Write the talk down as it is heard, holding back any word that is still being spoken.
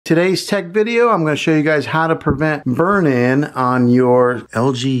today's tech video, I'm going to show you guys how to prevent burn-in on your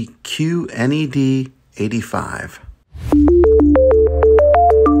LG QNED85.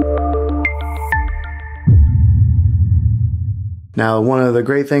 Now, one of the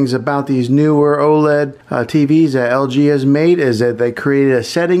great things about these newer OLED TVs that LG has made is that they created a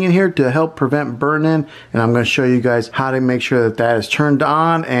setting in here to help prevent burn-in, and I'm going to show you guys how to make sure that that is turned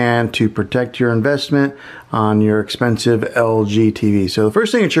on and to protect your investment on your expensive LG TV. So the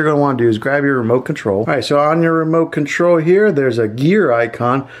first thing that you're going to want to do is grab your remote control. All right, so on your remote control here, there's a gear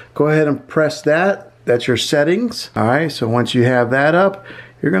icon. Go ahead and press that. That's your settings. All right, so once you have that up,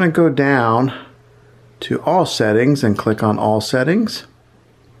 you're going to go down to all settings and click on all settings.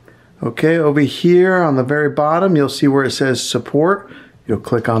 Okay, over here on the very bottom you'll see where it says support. You'll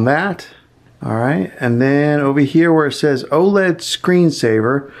click on that. All right, and then over here where it says OLED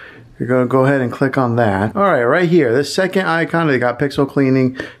screensaver, you're going to go ahead and click on that. All right here, this second icon, they got pixel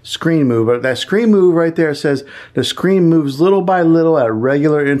cleaning, screen move. But that screen move right there says the screen moves little by little at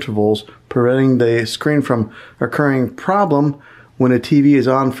regular intervals, preventing the screen from occurring problem when a TV is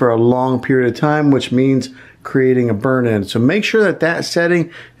on for a long period of time, which means creating a burn-in. So make sure that that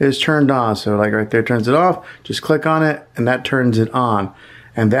setting is turned on. So like right there, turns it off, just click on it and that turns it on.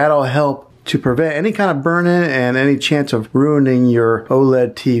 And that'll help to prevent any kind of burn-in and any chance of ruining your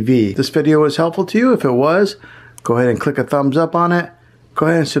OLED TV. This video was helpful to you. If it was, go ahead and click a thumbs up on it. Go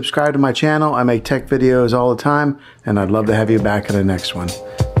ahead and subscribe to my channel. I make tech videos all the time and I'd love to have you back in the next one.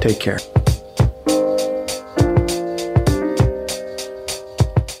 Take care.